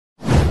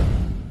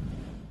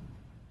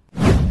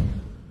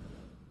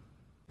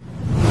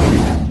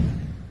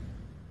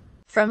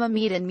From a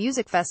meat and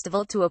music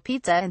festival to a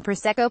pizza and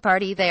prosecco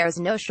party, there's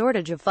no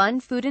shortage of fun,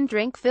 food and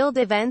drink-filled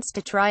events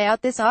to try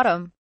out this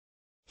autumn.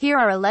 Here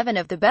are 11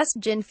 of the best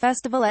gin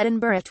festival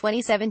Edinburgh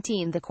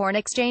 2017. The Corn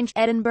Exchange,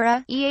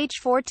 Edinburgh,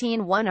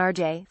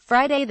 EH141RJ,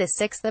 Friday the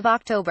 6th of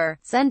October,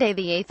 Sunday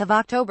the 8th of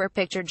October.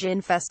 Picture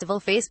Gin Festival.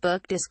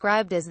 Facebook.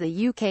 Described as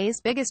the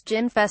UK's biggest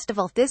gin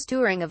festival, this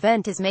touring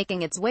event is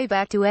making its way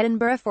back to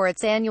Edinburgh for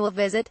its annual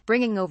visit,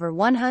 bringing over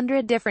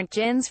 100 different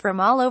gins from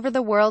all over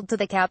the world to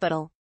the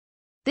capital.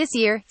 This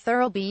year,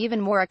 there'll be even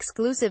more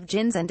exclusive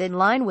gins, and in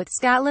line with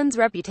Scotland's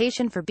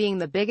reputation for being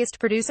the biggest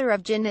producer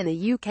of gin in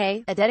the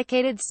UK, a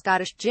dedicated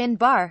Scottish gin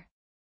bar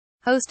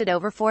hosted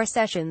over 4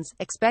 sessions.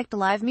 Expect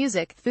live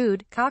music,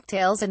 food,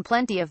 cocktails and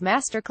plenty of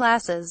master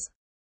classes.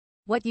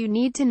 What you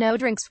need to know: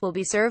 drinks will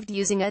be served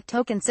using a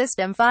token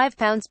system,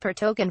 £5 per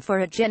token for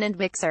a gin and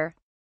mixer.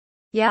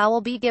 You'll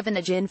be given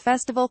a gin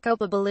festival cup,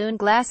 a balloon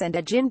glass and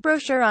a gin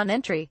brochure on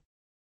entry.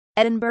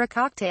 Edinburgh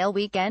Cocktail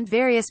Weekend.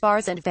 Various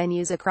bars and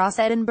venues across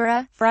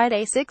Edinburgh,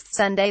 Friday 6th,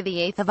 Sunday the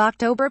 8th of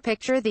October.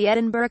 Picture the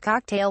Edinburgh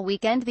Cocktail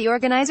Weekend. The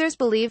organisers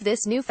believe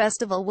this new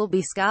festival will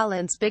be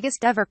Scotland's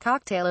biggest ever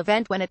cocktail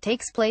event when it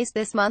takes place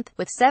this month,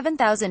 with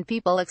 7,000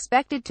 people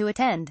expected to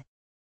attend.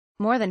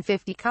 More than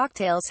 50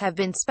 cocktails have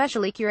been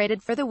specially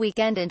curated for the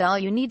weekend, and all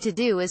you need to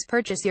do is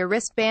purchase your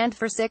wristband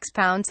for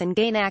 £6 and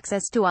gain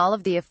access to all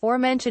of the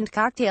aforementioned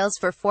cocktails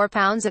for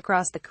 £4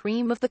 across the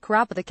cream of the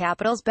crop of the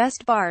capital's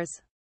best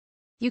bars.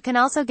 You can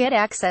also get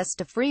access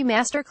to free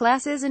master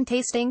classes and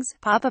tastings,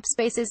 pop-up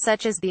spaces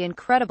such as the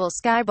incredible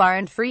Sky Bar,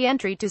 and free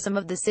entry to some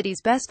of the city's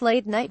best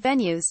late-night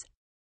venues.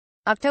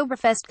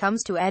 Oktoberfest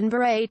comes to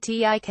Edinburgh.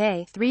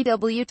 ATIK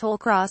 3W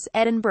Tollcross,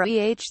 Edinburgh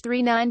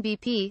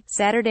EH39BP,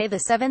 Saturday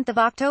the 7th of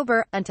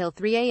October, until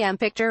 3 a.m.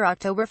 Picture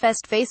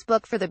Oktoberfest.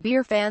 Facebook. For the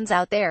beer fans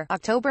out there,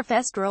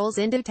 Oktoberfest rolls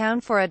into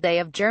town for a day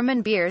of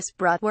German beers,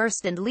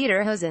 bratwurst and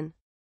lederhosen.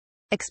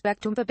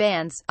 Expect Oompa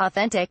bands,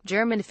 authentic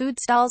German food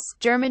stalls,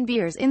 German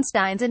beers in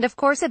steins, and of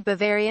course a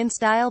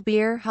Bavarian-style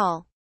beer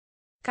hall.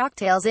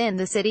 Cocktails in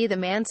the city. The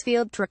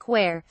Mansfield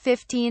Trickware,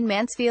 15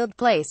 Mansfield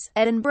Place,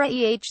 Edinburgh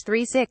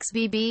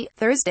EH36BB,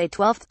 Thursday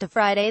 12th to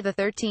Friday the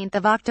 13th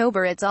of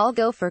October. It's all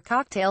go for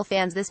cocktail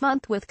fans this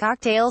month, with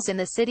cocktails in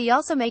the city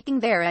also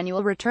making their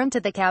annual return to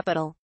the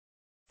capital.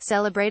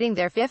 Celebrating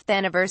their 5th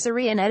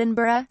anniversary in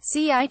Edinburgh,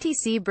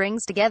 CITC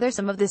brings together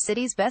some of the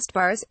city's best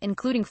bars,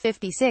 including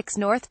 56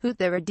 North Boot,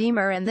 the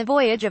Redeemer and the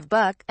Voyage of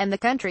Buck, and the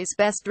country's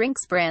best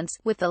drinks brands,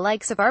 with the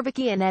likes of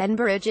Arbaki and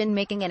Edinburgh Gin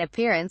making an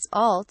appearance,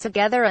 all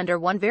together under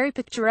one very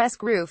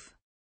picturesque roof.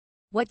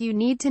 What you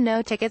need to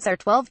know: tickets are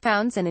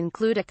 £12 and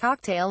include a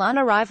cocktail on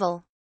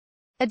arrival.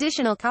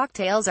 Additional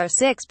cocktails are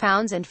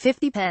 £6 and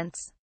 50p.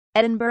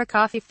 Edinburgh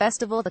Coffee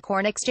Festival. The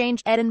Corn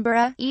Exchange,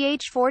 Edinburgh,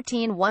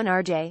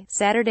 EH141RJ,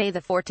 Saturday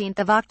the 14th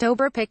of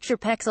October. Picture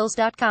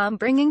Pexels.com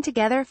bringing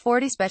together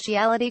 40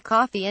 specialty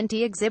coffee and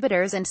tea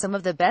exhibitors and some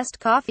of the best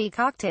coffee,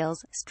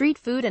 cocktails, street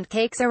food and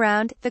cakes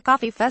around. The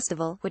Coffee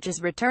Festival, which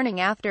is returning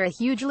after a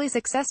hugely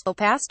successful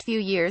past few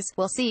years,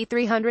 will see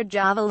 300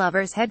 Java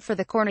lovers head for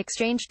the Corn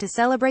Exchange to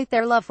celebrate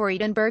their love for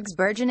Edinburgh's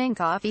burgeoning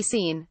coffee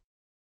scene.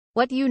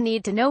 What you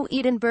need to know: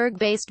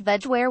 Edinburgh-based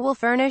Vegware will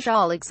furnish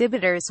all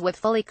exhibitors with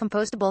fully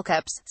compostable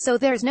cups, so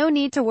there's no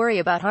need to worry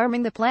about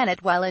harming the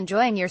planet while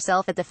enjoying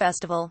yourself at the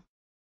festival.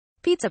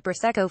 Pizza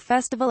Prosecco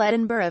Festival,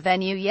 Edinburgh.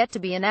 Venue yet to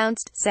be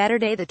announced,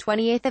 Saturday the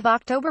 28th of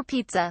October.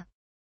 Pizza,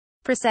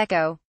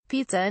 Prosecco,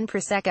 pizza and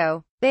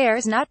Prosecco.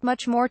 There's not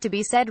much more to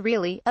be said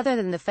really, other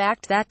than the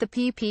fact that the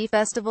PP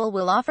Festival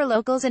will offer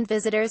locals and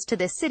visitors to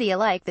the city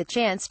alike the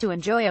chance to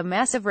enjoy a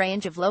massive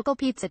range of local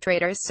pizza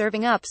traders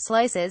serving up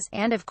slices,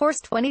 and of course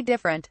 20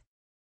 different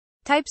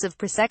types of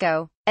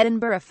Prosecco.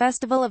 Edinburgh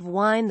Festival of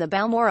Wine. The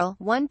Balmoral,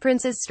 1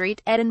 Princes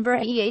Street,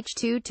 Edinburgh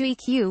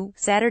EH22EQ,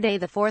 Saturday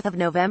the 4th of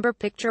November.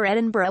 Picture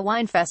Edinburgh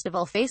Wine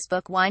Festival.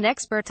 Facebook. Wine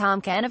expert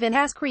Tom Canavan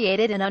has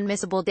created an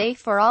unmissable day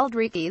for all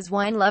Dreekies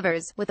wine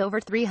lovers, with over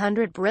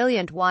 300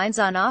 brilliant wines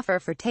on offer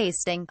for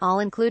tasting, all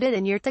included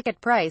in your ticket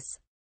price.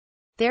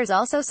 There's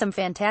also some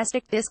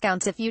fantastic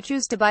discounts if you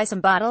choose to buy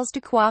some bottles to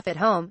quaff at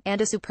home,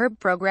 and a superb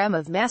program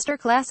of master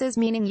classes,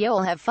 meaning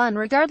you'll have fun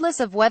regardless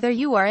of whether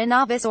you are a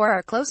novice or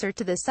are closer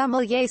to the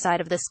sommelier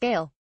side of the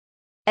scale.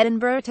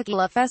 Edinburgh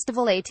Tequila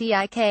Festival.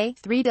 ATIK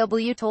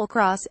 3W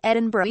Tollcross,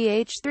 Edinburgh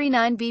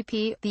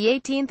EH39BP, the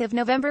 18th of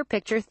November.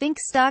 Picture Think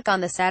Stock.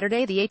 On the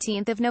Saturday the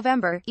 18th of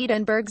November,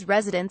 Edinburgh's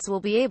residents will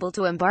be able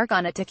to embark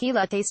on a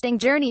tequila tasting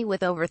journey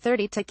with over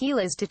 30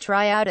 tequilas to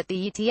try out at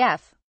the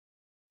ETF.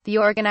 The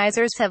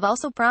organizers have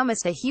also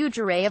promised a huge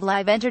array of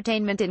live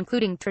entertainment,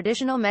 including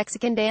traditional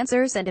Mexican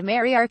dancers and a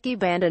mariachi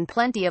band, and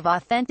plenty of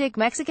authentic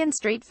Mexican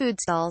street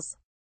food stalls.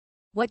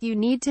 What you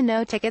need to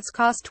know: tickets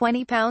cost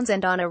 £20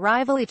 and on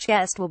arrival each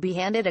guest will be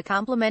handed a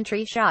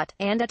complimentary shot,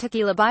 and a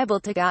tequila Bible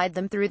to guide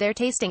them through their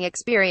tasting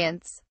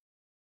experience.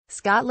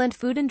 Scotland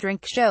Food and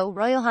Drink Show,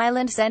 Royal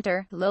Highland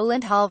Centre,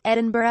 Lowland Hall,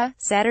 Edinburgh,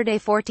 Saturday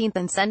 14th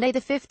and Sunday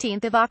the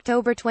 15th of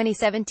October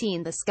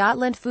 2017. The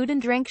Scotland Food and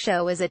Drink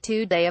Show is a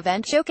 2-day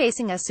event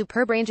showcasing a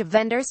superb range of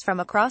vendors from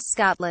across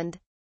Scotland.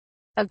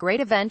 A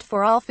great event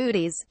for all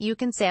foodies. You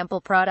can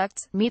sample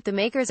products, meet the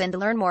makers and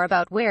learn more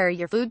about where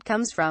your food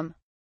comes from.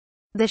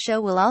 The show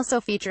will also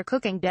feature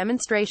cooking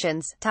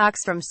demonstrations,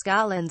 talks from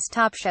Scotland's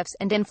top chefs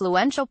and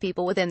influential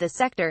people within the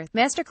sector,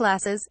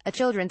 masterclasses, a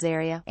children's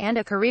area, and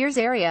a careers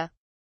area.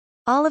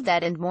 All of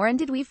that and more. And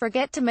did we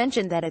forget to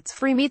mention that it's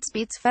free Meats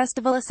Beats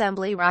Festival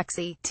Assembly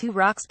Roxy, 2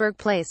 Roxburgh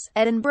Place,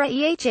 Edinburgh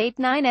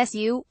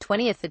EH89SU,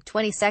 20th and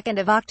 22nd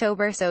of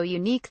October. So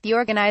unique, the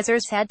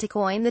organizers had to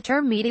coin the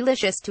term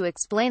meaty-licious to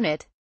explain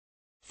it.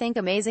 Think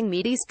amazing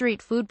meaty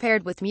street food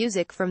paired with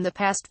music from the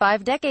past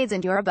 5 decades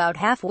and you're about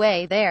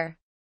halfway there.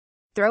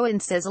 Throw in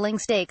sizzling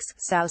steaks,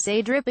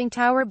 sauce-dripping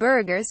tower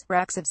burgers,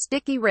 racks of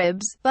sticky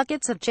ribs,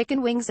 buckets of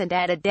chicken wings and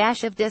add a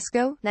dash of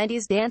disco,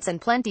 90s dance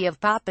and plenty of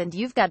pop and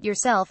you've got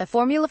yourself a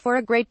formula for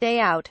a great day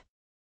out.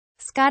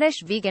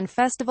 Scottish Vegan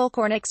Festival,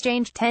 Corn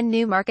Exchange, 10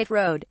 Newmarket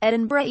Road,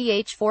 Edinburgh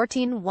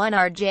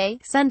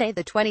EH141RJ, Sunday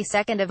the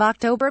 22nd of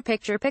October.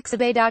 Picture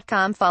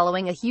pixabay.com.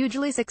 Following a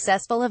hugely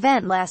successful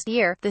event last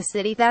year, the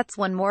city that's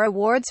won more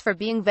awards for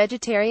being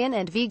vegetarian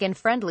and vegan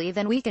friendly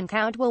than we can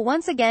count will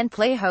once again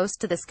play host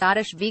to the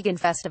Scottish Vegan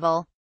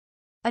Festival.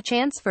 A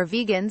chance for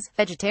vegans,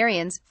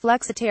 vegetarians,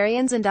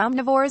 flexitarians and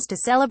omnivores to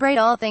celebrate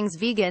all things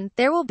vegan.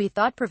 There will be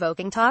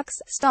thought-provoking talks,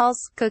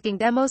 stalls, cooking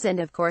demos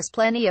and of course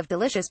plenty of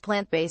delicious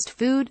plant-based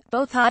food,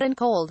 both hot and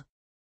cold.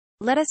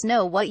 Let us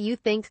know what you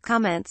think.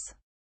 Comments.